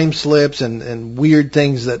indicated time slips and weird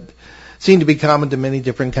things that seem to be common to many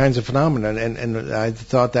different kinds of phenomena. And I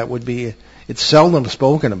thought that would be, it's seldom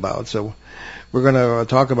spoken about. So we're going to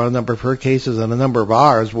talk about a number of her cases and a number of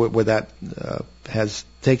ours where that has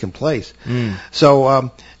taken place.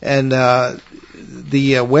 So,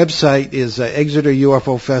 the website is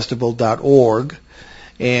ExeterUFOFestival.org,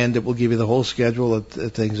 and it will give you the whole schedule of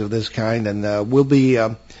things of this kind. And we'll be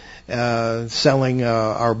selling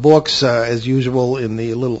our books as usual in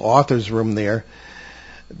the little author's room there.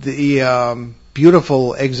 The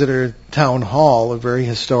beautiful Exeter Town Hall, a very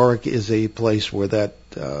historic, is a place where that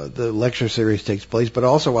the lecture series takes place, but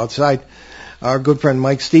also outside. Our good friend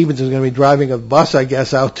Mike Stevens is going to be driving a bus, I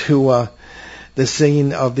guess, out to the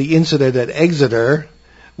scene of the incident at Exeter,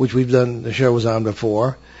 which we've done the shows on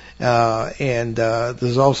before. And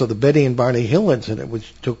there's also the Betty and Barney Hill incident, which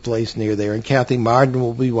took place near there. And Kathy Martin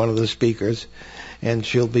will be one of the speakers. And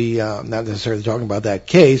she'll be not necessarily talking about that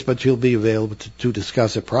case, but she'll be available to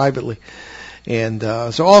discuss it privately. And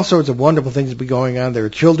so all sorts of wonderful things will be going on. There are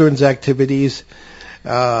children's activities.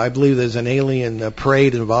 I believe there's an alien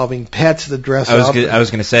parade involving pets that dress up. I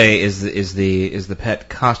was going to say, is the pet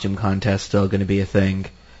costume contest still going to be a thing?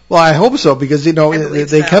 Well, I hope so, because,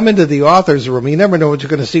 they come into the author's room. You never know what you're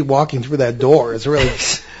going to see walking through that door. It's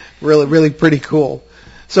really, really pretty cool.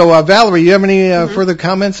 So, Valerie, you have any further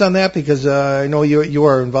comments on that? Because I know you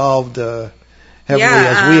are involved heavily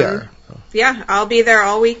as we are. Yeah, I'll be there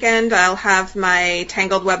all weekend. I'll have my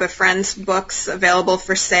Tangled Web of Friends books available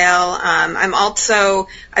for sale.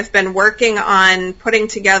 I've been working on putting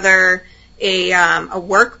together a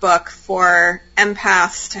workbook for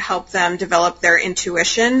empaths to help them develop their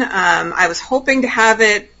intuition. I was hoping to have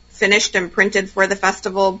it finished and printed for the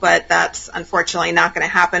festival, but that's unfortunately not going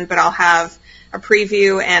to happen. But I'll have a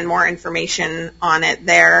preview and more information on it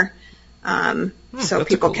there, so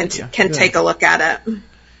people can take a look at it.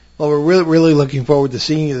 Well, we're really looking forward to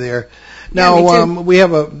seeing you there. Now, we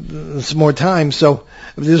have some more time, so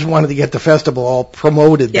I just wanted to get the festival all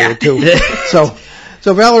promoted there too.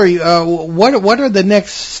 So Valerie, what are the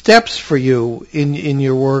next steps for you in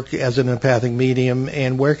your work as an empathic medium,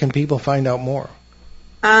 and where can people find out more?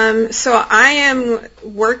 So I am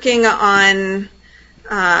working on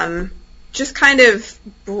just kind of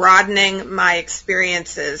broadening my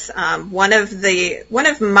experiences. One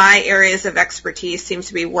of my areas of expertise seems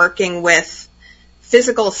to be working with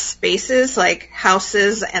physical spaces like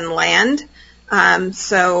houses and land.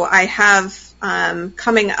 So I have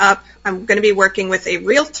coming up, I'm going to be working with a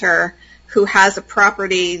realtor who has a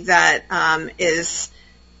property that is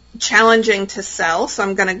challenging to sell. So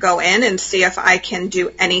I'm going to go in and see if I can do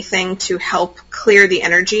anything to help clear the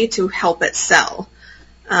energy to help it sell.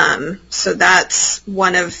 So that's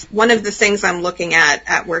one of the things I'm looking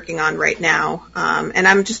at working on right now. And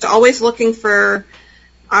I'm just always looking for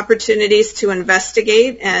opportunities to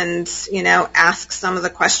investigate and, ask some of the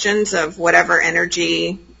questions of whatever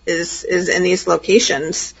energy is in these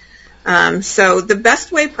locations. So the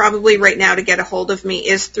best way probably right now to get a hold of me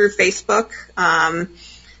is through Facebook.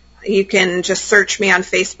 You can just search me on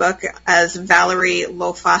Facebook as Valerie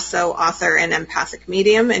Lofaso, author and empathic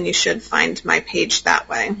medium, and you should find my page that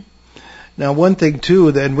way. Now, one thing, too,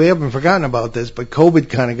 and we haven't forgotten about this, but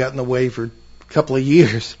COVID kind of got in the way for a couple of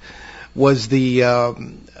years, was the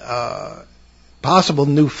possible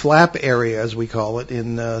new flap area, as we call it,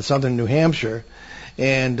 in southern New Hampshire.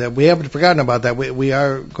 And we haven't forgotten about that. We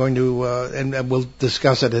are going to, and we'll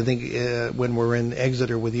discuss it, I think, when we're in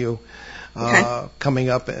Exeter with you. Coming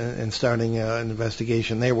up and starting an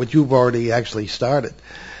investigation there, which you've already actually started.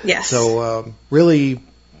 Yes. So really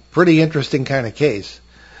pretty interesting kind of case.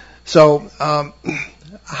 So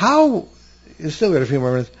you still got a few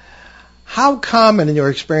more minutes. How common in your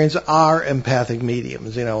experience are empathic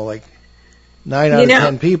mediums? Like 9 out of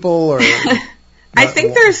 10 people, or I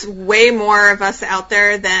think there's way more of us out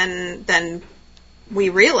there than we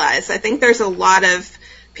realize. I think there's a lot of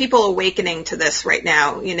people awakening to this right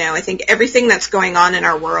now. I think everything that's going on in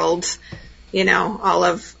our world, all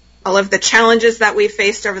of the challenges that we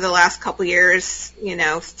faced over the last couple years,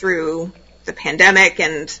 through the pandemic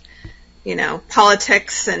and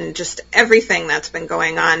politics and just everything that's been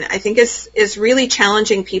going on, I think is really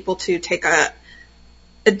challenging people to take a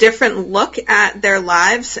different look at their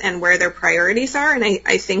lives and where their priorities are. And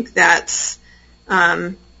I think that's,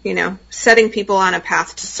 setting people on a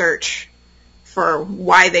path to search for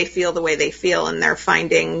why they feel the way they feel, and they're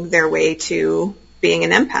finding their way to being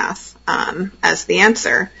an empath as the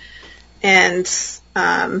answer. And so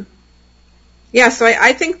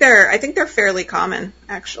I think they're fairly common,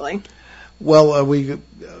 actually. Well,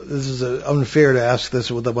 this is unfair to ask this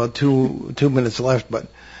with about two minutes left, but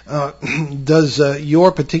does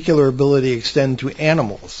your particular ability extend to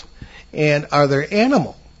animals? And are there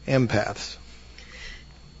animal empaths?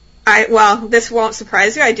 This won't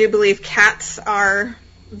surprise you. I do believe cats are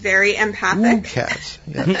very empathic. Ooh, cats.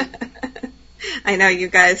 Yeah. I know you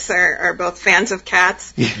guys are both fans of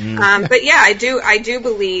cats. But yeah, I do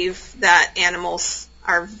believe that animals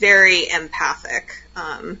are very empathic.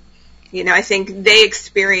 I think they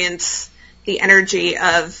experience the energy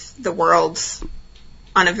of the world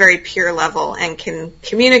on a very pure level and can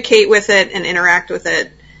communicate with it and interact with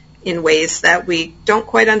it in ways that we don't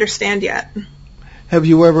quite understand yet. Have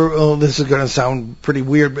you ever, this is going to sound pretty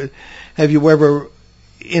weird, but have you ever,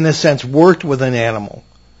 in a sense, worked with an animal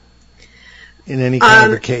in any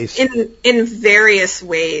kind of a case? In various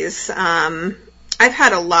ways. I've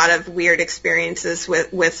had a lot of weird experiences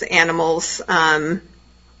with animals.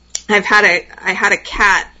 I had a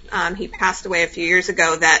cat, he passed away a few years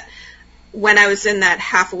ago, that when I was in that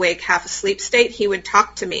half awake, half asleep state, he would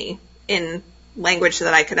talk to me in language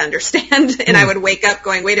that I could understand, and I would wake up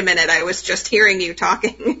going, wait a minute, I was just hearing you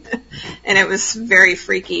talking. And it was very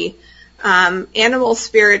freaky. Animal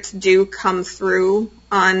spirits do come through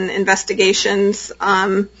on investigations.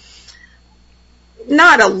 Not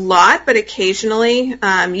a lot, but occasionally.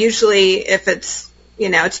 Usually if it's,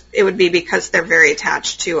 it would be because they're very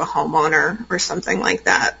attached to a homeowner or something like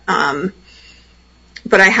that.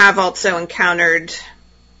 But I have also encountered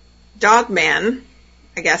Dogman,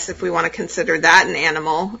 I guess, if we want to consider that an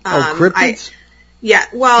animal. Cryptids?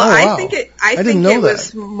 Wow. I think it that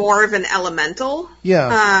was more of an elemental.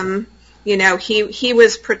 Yeah. He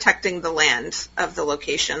was protecting the land of the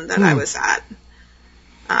location that I was at.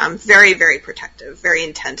 Very, very protective, very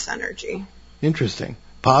intense energy. Interesting.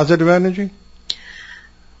 Positive energy?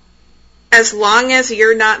 As long as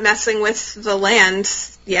you're not messing with the land,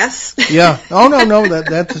 yes. Yeah. Oh, no.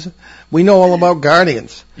 That's we know all about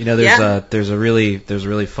guardians. There's a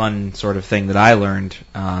really fun sort of thing that I learned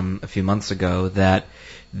a few months ago, that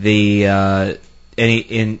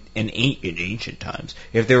in ancient times,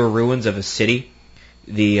 if there were ruins of a city,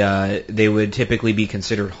 they would typically be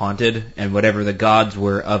considered haunted, and whatever the gods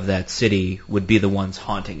were of that city would be the ones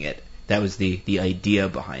haunting it. That was the idea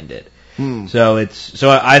behind it. So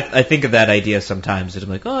I think of that idea sometimes, that I'm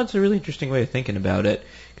like, it's a really interesting way of thinking about it,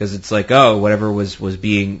 because it's like, whatever was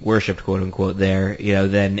being worshipped, quote unquote, there,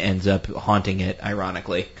 then ends up haunting it,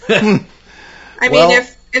 ironically. I mean,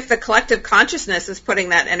 if the collective consciousness is putting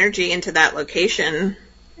that energy into that location,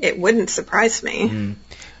 it wouldn't surprise me.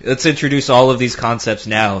 Let's introduce all of these concepts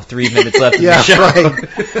now. 3 minutes left in the show.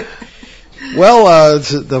 Right. Well, it's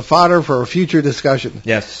the fodder for a future discussion.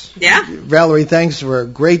 Yes. Yeah. Valerie, thanks for a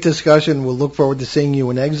great discussion. We'll look forward to seeing you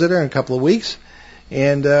in Exeter in a couple of weeks.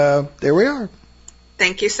 And there we are.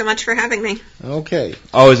 Thank you so much for having me. Okay.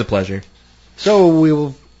 Always a pleasure. So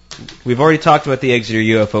we've already talked about the Exeter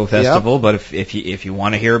UFO Festival, but if you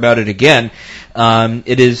want to hear about it again,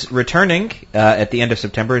 it is returning at the end of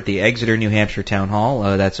September at the Exeter, New Hampshire Town Hall.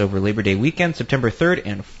 That's over Labor Day weekend, September 3rd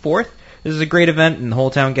and 4th. This is a great event, and the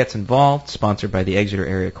whole town gets involved, sponsored by the Exeter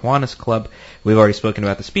Area Kiwanis Club. We've already spoken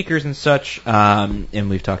about the speakers and such, and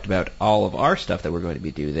we've talked about all of our stuff that we're going to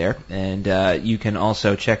be doing there. And you can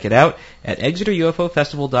also check it out at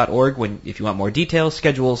exeterufofestival.org if you want more details,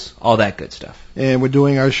 schedules, all that good stuff. And we're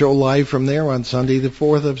doing our show live from there on Sunday the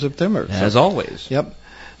 4th of September. As always. Yep.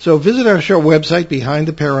 So visit our show website,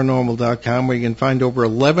 BehindTheParanormal.com, where you can find over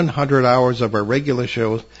 1,100 hours of our regular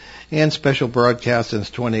shows and special broadcasts since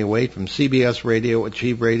 2008 from CBS Radio,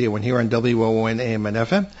 Achieve Radio, and here on WOON AM and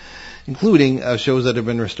FM, including shows that have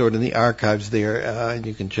been restored in the archives there, and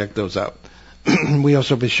you can check those out. We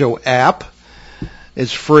also have a show app.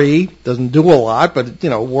 It's free, doesn't do a lot, but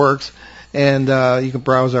it works. And you can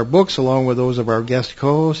browse our books along with those of our guest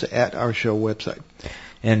co-hosts at our show website.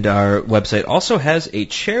 And our website also has a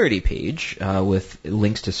charity page with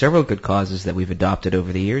links to several good causes that we've adopted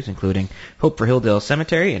over the years, including Hope for Hilldale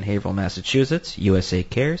Cemetery in Haverhill, Massachusetts, USA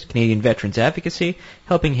Cares, Canadian Veterans Advocacy,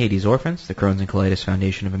 Helping Haiti's Orphans, the Crohn's and Colitis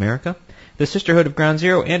Foundation of America, the Sisterhood of Ground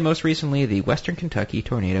Zero, and most recently the Western Kentucky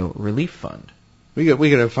Tornado Relief Fund. We got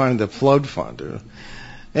to find the flood fund.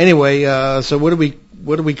 Anyway, so what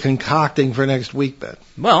are we concocting for next week, Ben?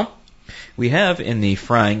 Well, we have in the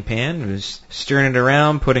frying pan, just stirring it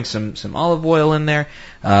around, putting some olive oil in there.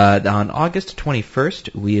 On August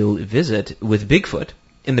 21st, we'll visit with Bigfoot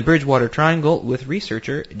in the Bridgewater Triangle with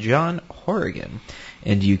researcher John Horrigan.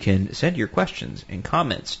 And you can send your questions and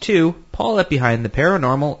comments to Paul at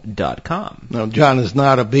BehindTheParanormal.com. No, John is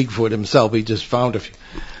not a Bigfoot himself. He just found a few.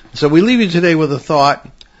 So we leave you today with a thought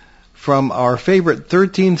from our favorite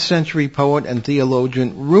 13th century poet and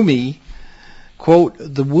theologian Rumi. Quote,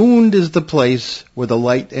 "The wound is the place where the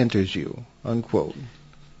light enters you." Unquote.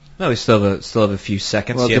 No, we still have a few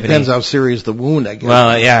seconds. Well, it depends how serious the wound, I guess.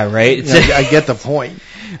 Well, yeah, right. I get the point.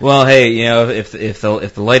 Well, hey, if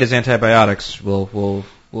the light is antibiotics, we'll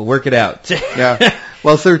work it out. Yeah.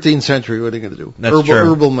 Well, 13th century, what are you going to do? That's true.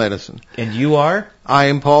 Herbal medicine. And you are? I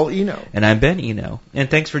am Paul Eno. And I'm Ben Eno. And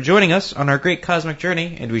thanks for joining us on our great cosmic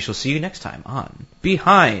journey, and we shall see you next time on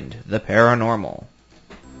Behind the Paranormal.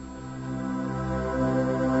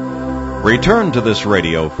 Return to this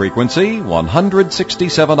radio frequency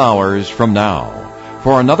 167 hours from now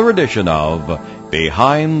for another edition of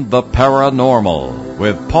Behind the Paranormal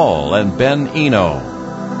with Paul and Ben Eno.